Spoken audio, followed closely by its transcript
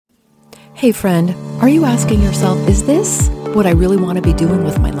Hey friend, are you asking yourself, is this what I really want to be doing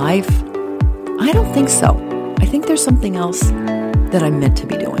with my life? I don't think so. I think there's something else that I'm meant to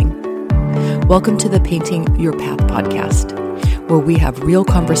be doing. Welcome to the Painting Your Path podcast, where we have real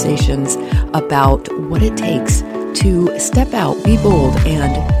conversations about what it takes to step out, be bold,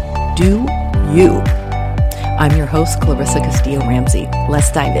 and do you. I'm your host, Clarissa Castillo-Ramsey.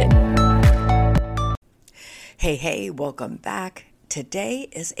 Let's dive in. Hey, welcome back. Today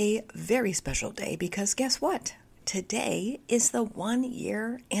is a very special day because guess what? Today is the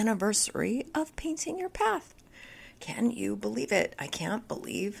 1-year anniversary of Painting Your Path. Can you believe it? I can't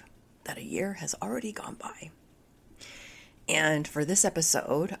believe that a year has already gone by. And for this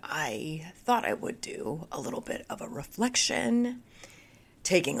episode, I thought I would do a little bit of a reflection,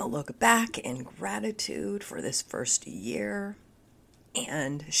 taking a look back in gratitude for this first year,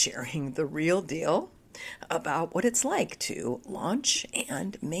 and sharing the real deal about what it's like to launch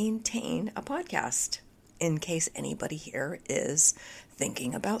and maintain a podcast, in case anybody here is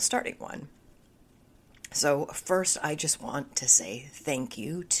thinking about starting one. So first, I just want to say thank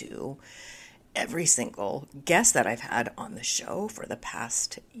you to every single guest that I've had on the show for the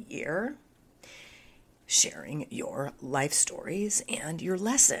past year, sharing your life stories and your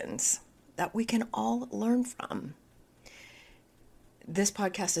lessons that we can all learn from. This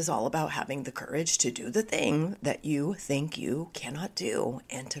podcast is all about having the courage to do the thing that you think you cannot do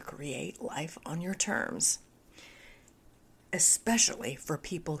and to create life on your terms, especially for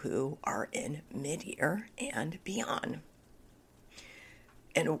people who are in mid-year and beyond.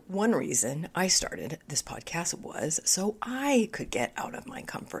 And one reason I started this podcast was so I could get out of my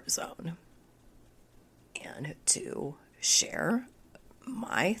comfort zone and to share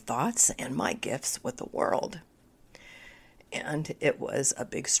my thoughts and my gifts with the world. And it was a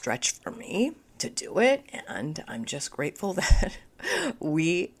big stretch for me to do it, and I'm just grateful that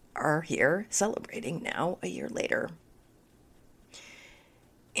we are here celebrating now a year later.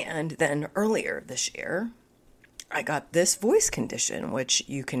 And then earlier this year, I got this voice condition, which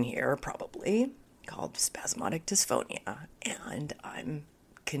you can hear probably, called spasmodic dysphonia, and I'm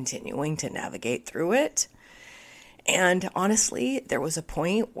continuing to navigate through it. And honestly, there was a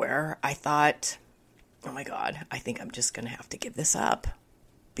point where I thought, oh my God, I think I'm just going to have to give this up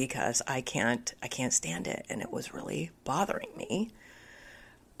because I can't stand it. And it was really bothering me.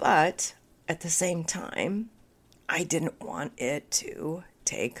 But at the same time, I didn't want it to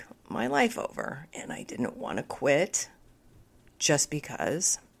take my life over. And I didn't want to quit just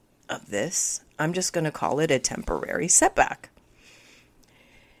because of this. I'm just going to call it a temporary setback.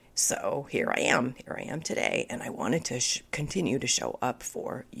 So here I am today. And I wanted to continue to show up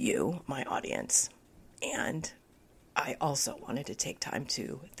for you, my audience. And I also wanted to take time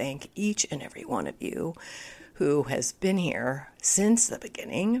to thank each and every one of you who has been here since the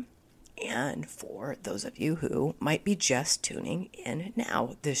beginning. And for those of you who might be just tuning in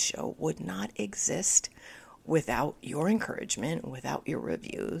now, this show would not exist without your encouragement, without your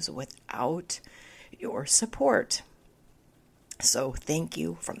reviews, without your support. So thank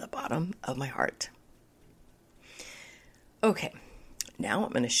you from the bottom of my heart. Okay. Now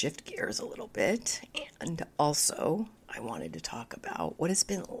I'm going to shift gears a little bit, and also I wanted to talk about what it's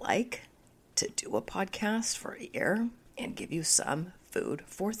been like to do a podcast for a year and give you some food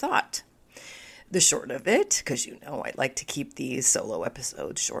for thought. The short of it, because you know I like to keep these solo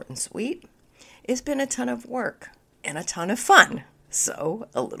episodes short and sweet, it's been a ton of work and a ton of fun, so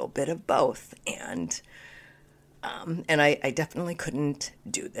a little bit of both, and I definitely couldn't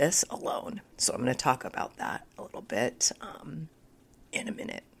do this alone, so I'm going to talk about that a little bit in a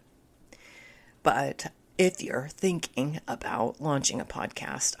minute. But if you're thinking about launching a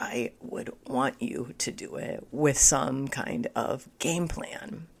podcast, I would want you to do it with some kind of game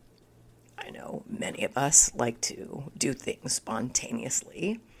plan. I know many of us like to do things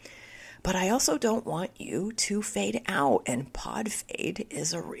spontaneously, but I also don't want you to fade out, and pod fade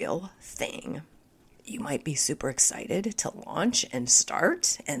is a real thing. You might be super excited to launch and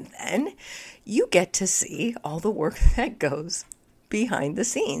start, and then you get to see all the work that goes behind the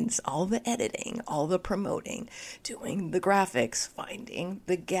scenes, all the editing, all the promoting, doing the graphics, finding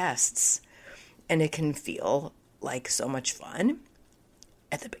the guests. And it can feel like so much fun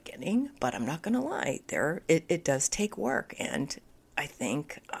at the beginning, but I'm not going to lie, it does take work. And I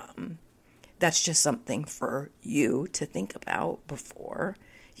think that's just something for you to think about before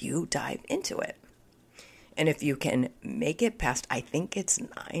you dive into it. And if you can make it past, I think it's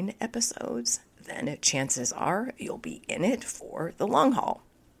 9 episodes, then chances are you'll be in it for the long haul.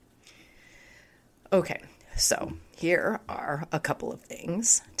 Okay, so here are a couple of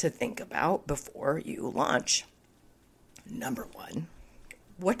things to think about before you launch. Number 1,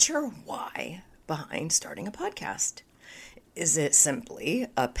 What's your why behind starting a podcast? Is it simply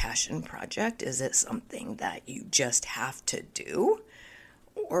a passion project? Is it something that you just have to do?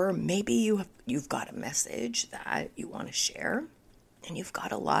 Or maybe you've got a message that you want to share and you've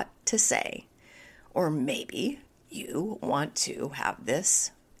got a lot to say. Or maybe you want to have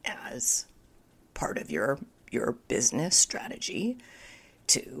this as part of your business strategy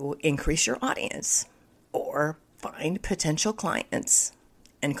to increase your audience or find potential clients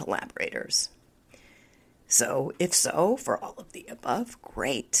and collaborators. So if so, for all of the above,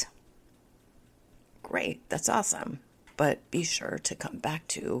 great. Great, that's awesome. But be sure to come back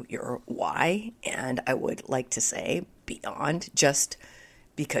to your why, and I would like to say beyond just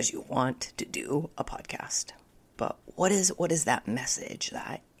because you want to do a podcast. But what is that message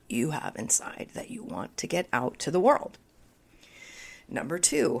that you have inside that you want to get out to the world? Number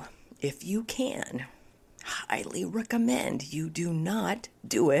 2, if you can, highly recommend you do not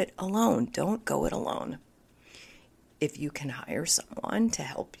do it alone. Don't go it alone. If you can hire someone to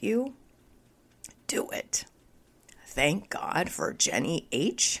help you, do it. Thank God for Jenny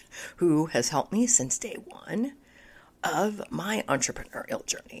H., who has helped me since day one of my entrepreneurial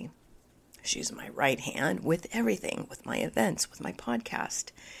journey. She's my right hand with everything, with my events, with my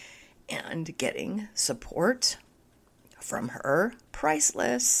podcast, and getting support from her,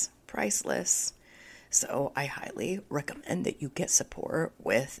 priceless. So I highly recommend that you get support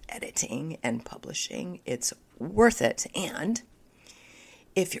with editing and publishing. It's worth it. And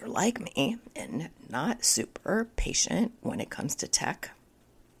if you're like me and not super patient when it comes to tech,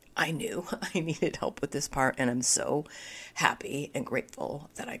 I knew I needed help with this part, and I'm so happy and grateful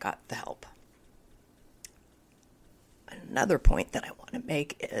that I got the help. Another point that I want to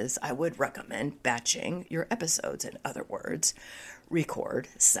make is I would recommend batching your episodes. In other words, record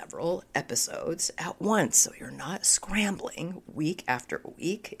several episodes at once so you're not scrambling week after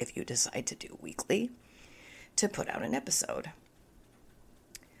week if you decide to do weekly to put out an episode.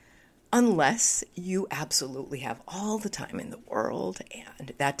 Unless you absolutely have all the time in the world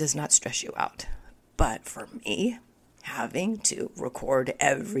and that does not stress you out. But for me, having to record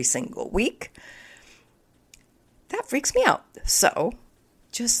every single week, that freaks me out. So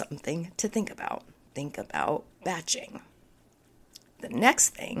just something to think about. Think about batching. The next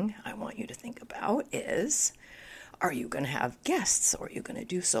thing I want you to think about is, are you going to have guests, or are you going to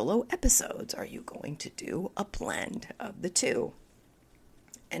do solo episodes? Are you going to do a blend of the two?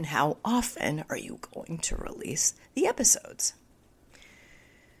 And how often are you going to release the episodes?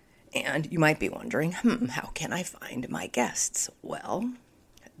 And you might be wondering, how can I find my guests? Well,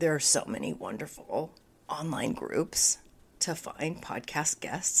 there are so many wonderful online groups to find podcast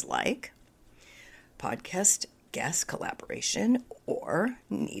guests, like Podcast Guest Collaboration or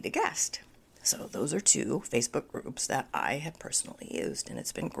Need a Guest. So those are 2 Facebook groups that I have personally used, and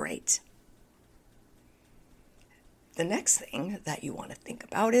it's been great. The next thing that you want to think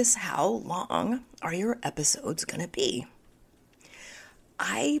about is, how long are your episodes going to be?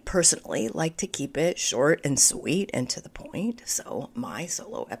 I personally like to keep it short and sweet and to the point, so my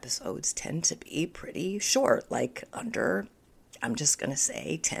solo episodes tend to be pretty short, like under, I'm just going to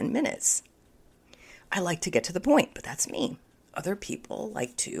say 10 minutes. I like to get to the point, but that's me. Other people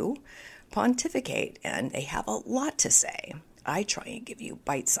like to pontificate, and they have a lot to say. I try and give you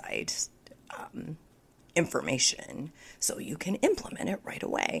bite-sized information so you can implement it right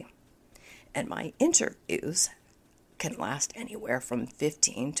away. And my interviews can last anywhere from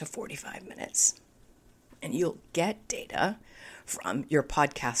 15 to 45 minutes. And you'll get data from your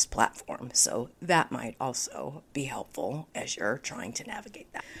podcast platform, so that might also be helpful as you're trying to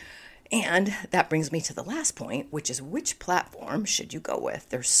navigate that. And that brings me to the last point, which is, which platform should you go with?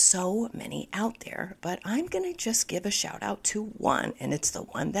 There's so many out there, but I'm going to just give a shout out to one, and it's the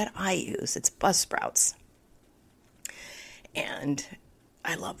one that I use. It's Buzzsprouts. And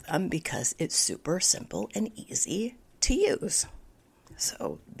I love them because it's super simple and easy to use.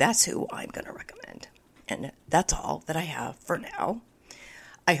 So that's who I'm going to recommend. And that's all that I have for now.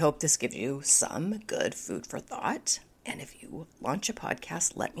 I hope this gives you some good food for thought. And if you launch a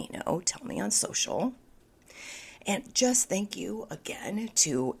podcast, let me know. Tell me on social. And just thank you again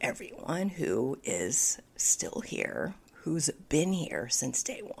to everyone who is still here, who's been here since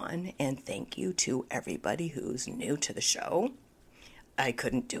day one. And thank you to everybody who's new to the show. I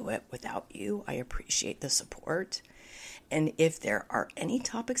couldn't do it without you. I appreciate the support. And if there are any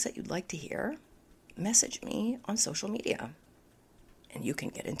topics that you'd like to hear, message me on social media. And you can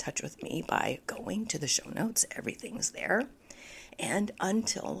get in touch with me by going to the show notes. Everything's there. And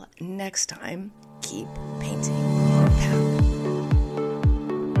until next time, keep painting your path.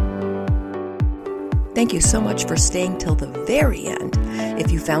 Thank you so much for staying till the very end. If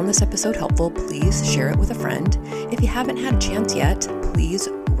you found this episode helpful, please share it with a friend. If you haven't had a chance yet, please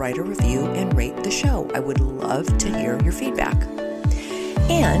write a review and rate the show. I would love to hear your feedback.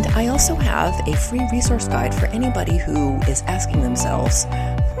 And I also have a free resource guide for anybody who is asking themselves,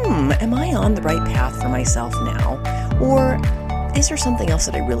 am I on the right path for myself now? Or is there something else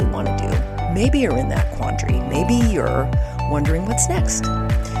that I really want to do? Maybe you're in that quandary. Maybe you're wondering what's next.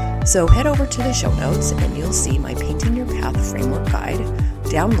 So head over to the show notes and you'll see my Painting Your Path framework guide.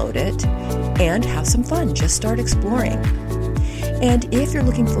 Download it and have some fun. Just start exploring. And if you're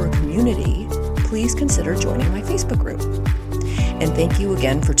looking for a community, please consider joining my Facebook group. And thank you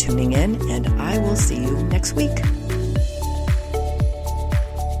again for tuning in, and I will see you next week.